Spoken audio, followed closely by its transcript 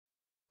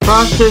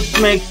Process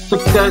makes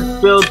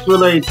success, builds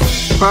relate.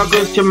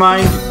 Progress your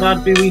mind,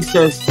 not be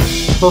recessed.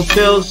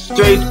 Fulfills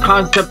straight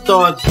concept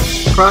thoughts.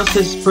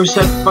 Process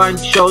percept find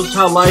shows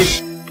how life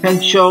can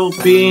show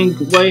being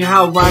way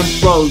how rhyme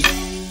flows.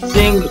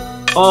 Sing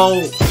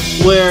all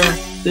where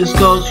this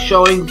goes,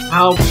 showing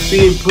how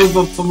be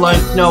improver from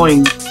life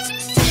knowing.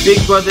 Big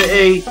Brother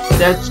A,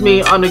 that's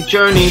me on a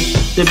journey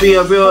to be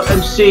a real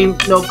MC.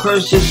 No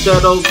curses,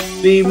 that'll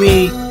be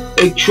me.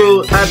 A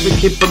true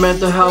advocate for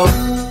mental health,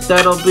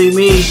 that'll be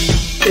me.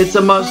 It's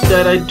a must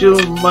that I do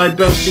my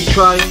best to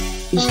try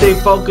to stay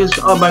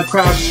focused on my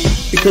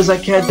craft, because I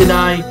can't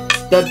deny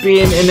that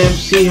being an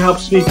MC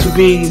helps me to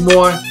be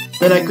more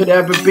than I could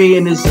ever be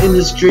in this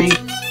industry.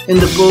 In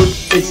the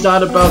booth, it's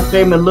not about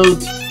fame and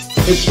loot,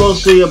 it's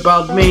mostly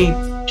about me,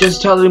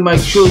 just telling my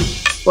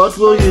truth. What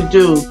will you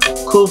do?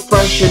 Cool,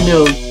 fresh and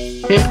new.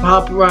 Hip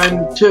hop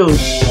rhyme too,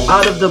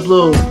 out of the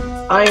blue.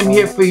 I am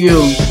here for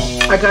you,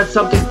 I got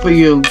something for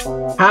you.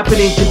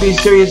 Happening to be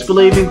serious,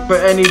 believing for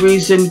any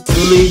reason,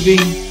 believing,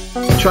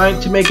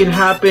 trying to make it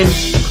happen.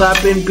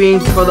 Clapping, being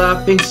for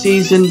laughing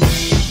season.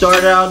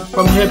 Start out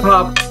from hip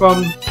hop,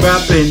 from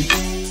rapping.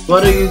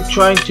 What are you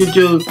trying to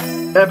do?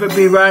 Ever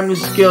be rhyming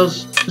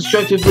skills,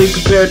 constructively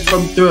prepared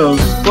from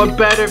thrills. For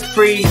better,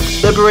 free,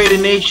 liberate a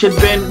nation.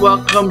 Ben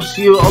welcomes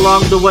you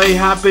along the way.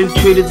 Happen,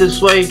 treated this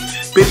way.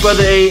 Big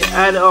Brother A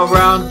at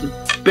around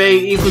Bay,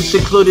 even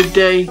secluded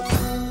day.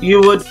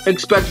 You would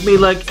expect me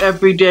like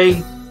every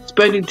day.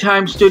 Spending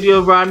time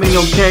studio rhyming,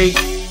 okay.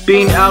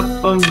 Being out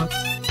from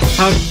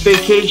have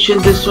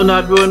vacation, this will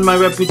not ruin my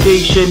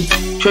reputation.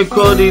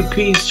 Tranquility,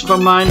 peace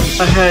from mine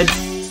ahead.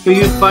 For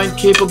you find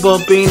capable,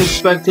 being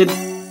expected.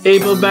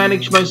 Able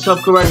manage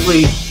myself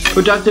correctly.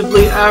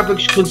 Productively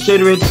average,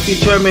 considerate,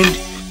 determined.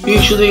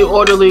 Usually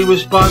orderly,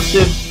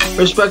 responsive.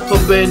 Respectful,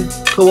 been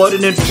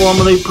coordinate,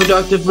 formally,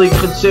 productively,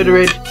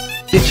 considerate.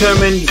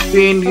 Determined,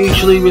 being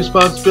usually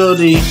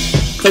responsibility.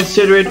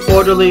 Considerate,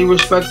 orderly,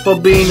 respectful,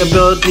 being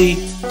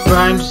ability.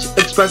 Rhymes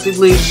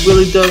expectedly,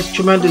 really does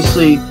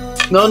tremendously.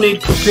 No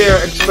need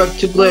compare, expect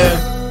to glare.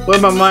 Where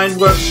my mind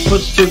works,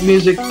 puts to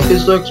music,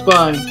 is lurks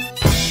by.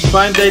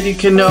 Find that you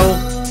can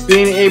know,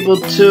 being able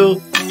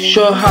to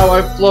show how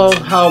I flow,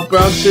 how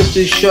brown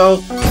sisters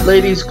show.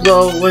 Ladies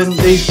glow when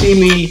they see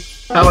me,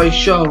 how I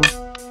show.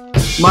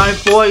 My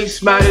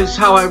voice matters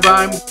how I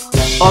rhyme.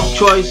 Off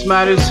choice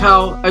matters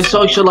how I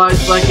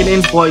socialize like an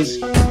invoice.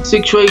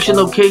 Situation,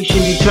 location,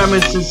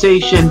 determined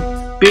sensation.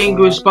 Being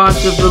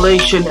responsive,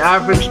 relation,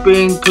 average,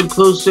 being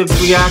conclusive,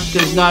 react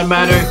does not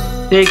matter,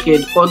 take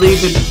it, or leave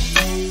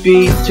it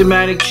be to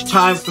manage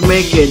time for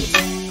make it.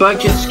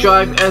 Budget,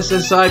 strive,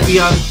 SSI,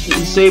 beyond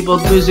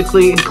disabled,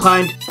 musically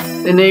inclined,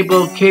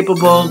 enabled,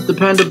 capable,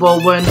 dependable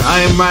when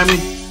I am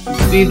rhyming,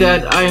 be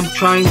that I am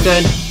trying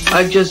then,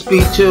 I just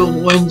be too,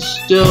 when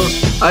still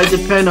I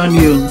depend on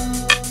you.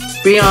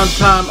 Be on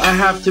time, I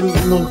have to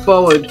move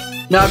forward,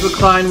 not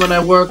recline when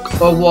I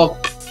work or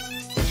walk.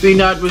 Be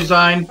not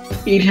resign,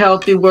 eat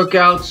healthy, work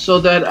out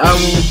so that I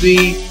will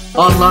be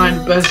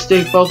online. Best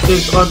stay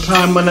focused on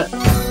time when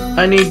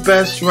I need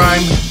best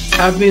rhyme.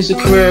 Have music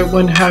career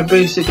when have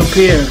basic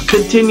appear.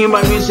 Continue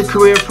my music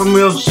career from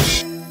real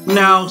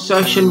now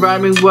session,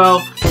 rhyming well,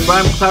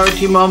 rhyme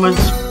clarity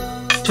moments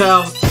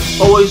tell.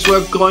 Always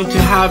work, going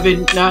to have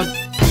it, not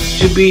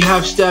to be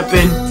half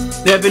stepping.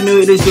 Never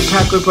knew it is a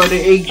packer, brother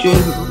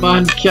Adrian.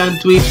 Man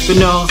can't tweet for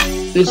no.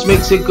 This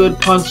makes it good,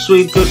 punch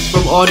sweet, good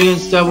from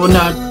audience that will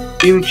not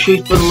be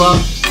retreat for love,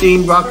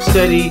 steam, rock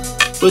steady,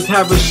 with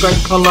have respect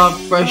for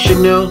love, fresh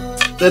and new,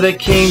 that I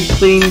came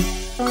clean,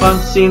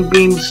 constant,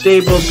 being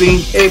stable,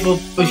 being able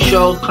for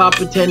show,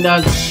 competent,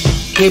 not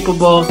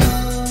capable,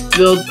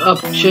 build up,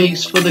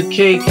 chase for the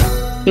cake,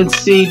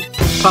 concede,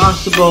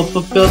 possible,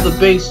 fulfill the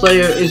base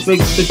layer is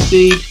make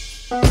succeed,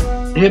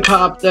 hip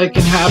hop that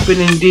can happen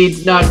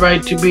indeed, not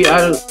right to be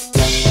out of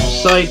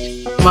sight,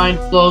 mind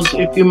flows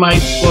if you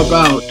might for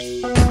about.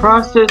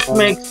 Process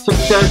makes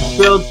success,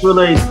 builds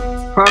relate.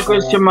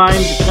 Progress your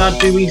mind, not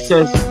be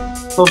recessed.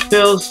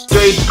 Fulfills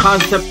straight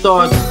concept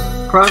thoughts.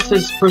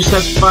 Process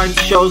percept find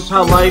shows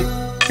how life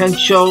can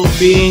show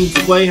being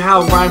way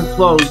how rhyme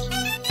flows.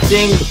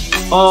 Sing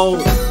all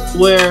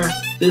where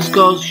this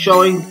goes,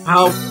 showing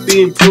how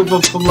be improver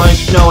from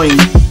life knowing.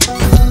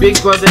 Big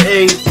Brother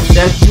A,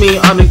 that's me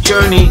on a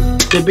journey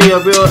to be a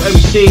real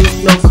MC.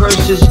 No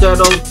curses,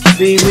 that'll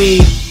be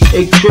me.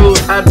 A true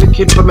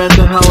advocate for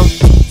mental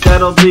health,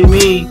 that'll be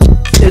me.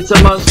 It's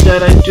a must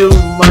that I do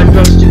my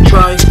best to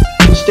try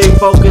to stay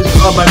focused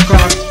on my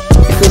craft,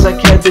 because I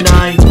can't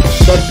deny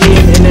that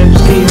being an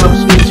MC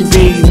helps me to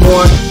be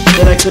more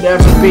than I could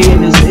ever be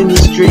in this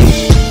industry.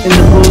 In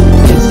the booth,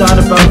 it's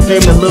not about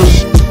fame and loot,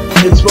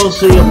 it's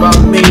mostly about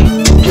me,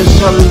 just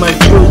telling my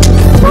truth.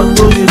 What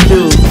will you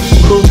do?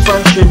 Cool,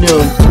 fresh and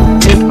new.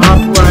 Hip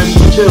hop rhyme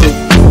too,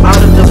 out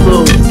of the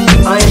blue.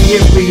 I am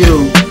here for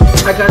you,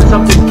 I got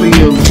something for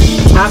you.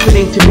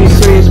 Happening to be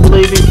serious,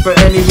 believing for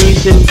any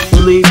reason,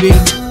 believing,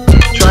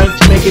 trying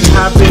to make it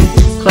happen.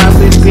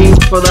 Clapping, being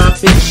for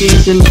laughing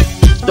season.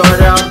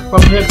 Start out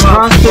from hip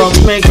hop, from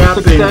make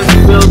rapping.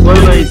 Build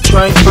relate,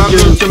 trying to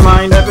do to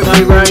mind,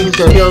 every rhyme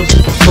skills.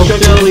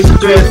 fulfills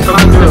straight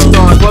concept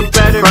thought. What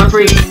better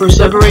free for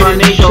separated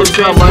nation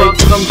been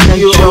welcomes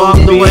you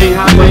along the way,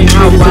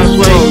 how life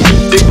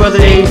flows. Big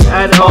brother A's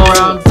at all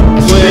around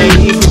where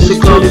even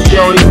secluded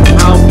show you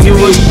how you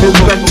would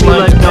expect me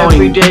like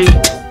every day.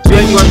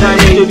 Being one night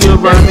studio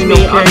running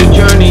me on a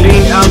journey.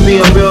 Being out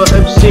being a real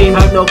MC,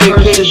 have no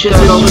vacation,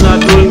 that also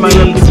not doing my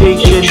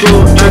reputation.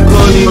 True, I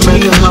only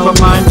pieces for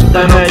mine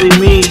that had in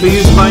me. But you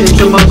find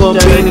some of them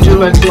being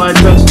expected. My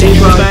best to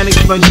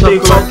manage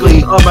myself correctly.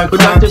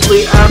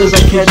 Productively as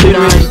I can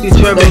deny.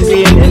 Determined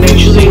being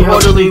initially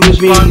orderly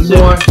responsive.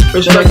 More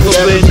respectful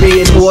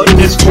being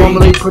coordinates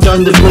formally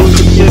productively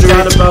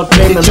considered about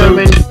being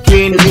determined.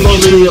 Being is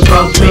mostly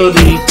about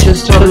ability.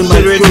 Just telling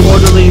my truth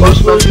orderly,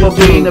 respectful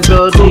being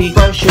ability.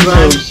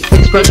 Rhymes,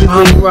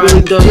 expectedly really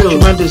does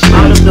tremendous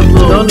out of the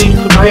blue. No need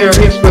for prayer,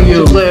 for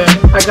you.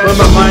 I got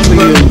my mind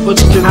for you.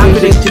 What's to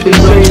music to be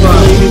saved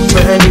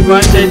for any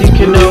reason you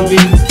can know.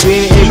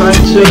 Being able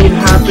to make it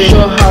happen.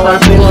 Show how I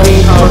feel,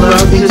 how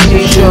I to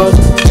see show.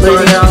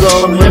 Laying out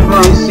from hip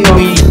hop, see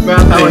me,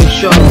 rap how I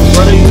show.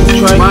 What are you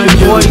trying to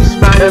do? My voice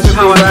matters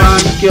how I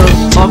rap skills.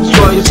 Off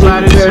choice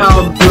matters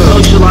how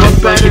socialize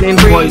like an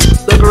invoice.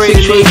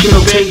 Liberated situation,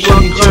 location,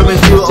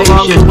 determines you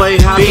along the way.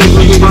 Being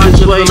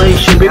responsive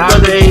relation, big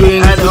brother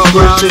being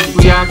explosive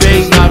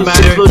reactions, not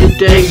matter for the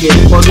day.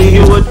 Or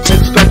you would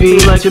expect me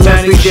like to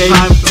manage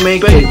time to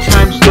make it.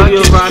 Time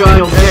studio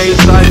rhyming, okay.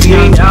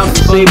 Being out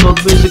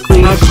disabled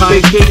physically,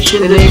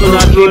 vacation, this will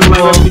not ruin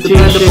my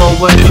reputation.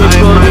 When I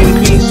am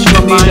in peace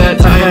from me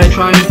that I had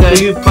trying that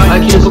I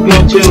just be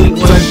too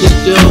expected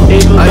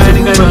still. I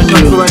depend on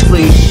you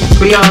correctly.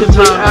 Beyond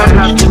time, I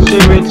have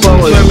considered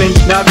determined,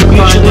 not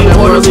mutually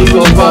orderly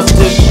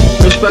responsive.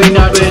 Respect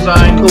not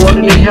resigned,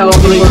 coordinate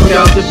healthily,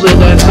 productively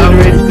that I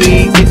would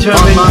be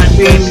determined,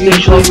 being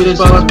mutually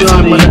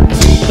responsibility.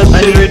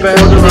 Considerate,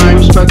 orderly,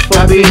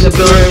 respectful, being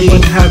ability,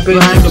 when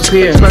habits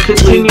appear.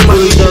 Continue my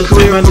career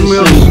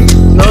tremendously.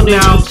 No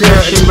need to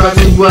passion,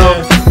 writing well.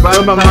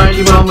 Write my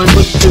mind moments,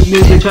 what's the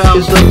music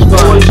is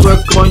always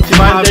work going to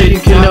have it, you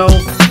can know.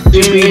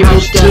 Being able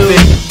to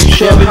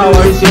show how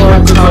I feel,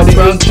 how the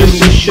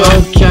anxious to show.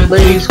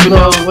 Ladies can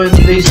know when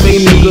they see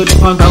me good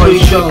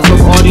punctuation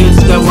from audience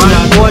that want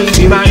not voice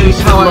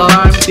matters how I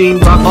rhyme. Scene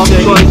rock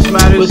choice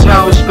matters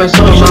how respect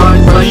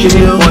socialize like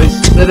an voice.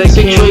 That a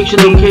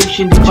situation,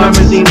 location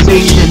determines the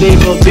sensation.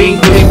 Stable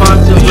being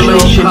responsive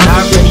relation.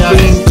 Average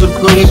being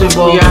conclusive.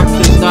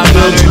 Reactions not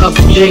matter up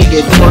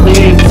naked or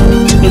leave.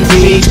 In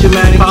the to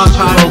manage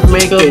possible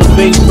make it.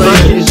 Base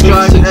layer is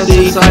drive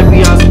SSI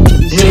beyond.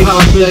 Hip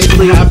hop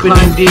physically happen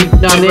deep,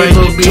 not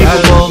able to be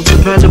capable,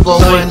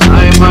 dependable when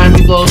I am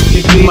mind close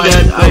to be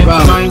that I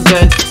find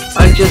that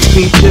I just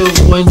be too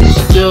when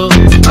still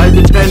I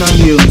depend on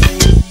you.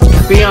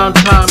 Beyond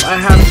time I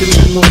have to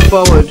move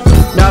forward,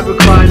 not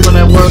recline when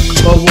I work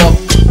or walk.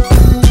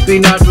 Be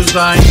not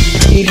resigned,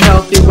 eat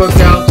healthy, work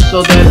out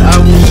so that I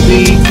will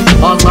be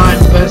online.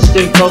 Best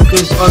stay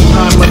focused on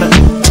time when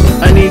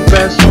I need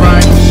best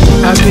rhyme.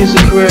 Have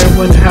music career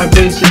when have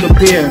basic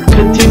appear.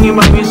 Continue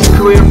my music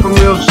career from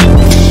real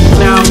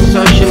now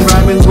session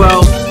rhyming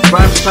well.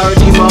 Rhyme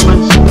clarity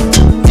moments.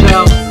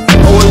 Tell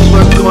always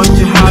work going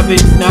to have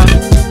it, not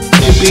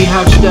to be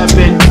half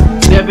stepping.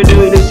 Never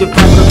knew it is your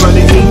packer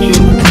brother agent.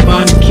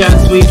 Fun, cat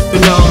sweet,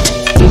 but no.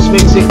 This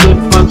makes it good,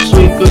 fun,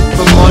 sweet, good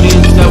from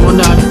audience that will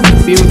not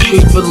be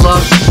retreat with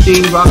love,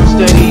 steam, rock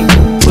steady.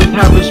 With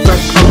have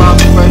respect for love,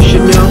 fresh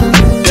and new.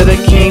 That I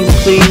came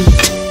clean,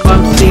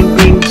 unseen,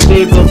 being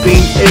stable,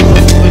 being able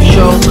to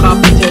show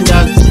competent,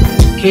 that's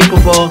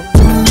capable.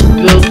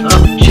 Build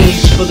up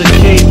chase for the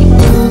cake,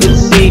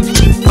 succeed,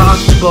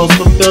 possible.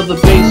 Fulfill the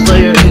base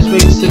layer is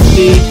make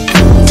succeed.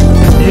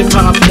 Hip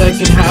hop that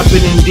can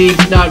happen indeed,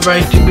 not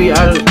right to be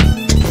out of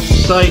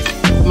sight.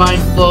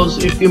 Mind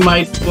flows if you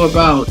might for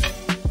about.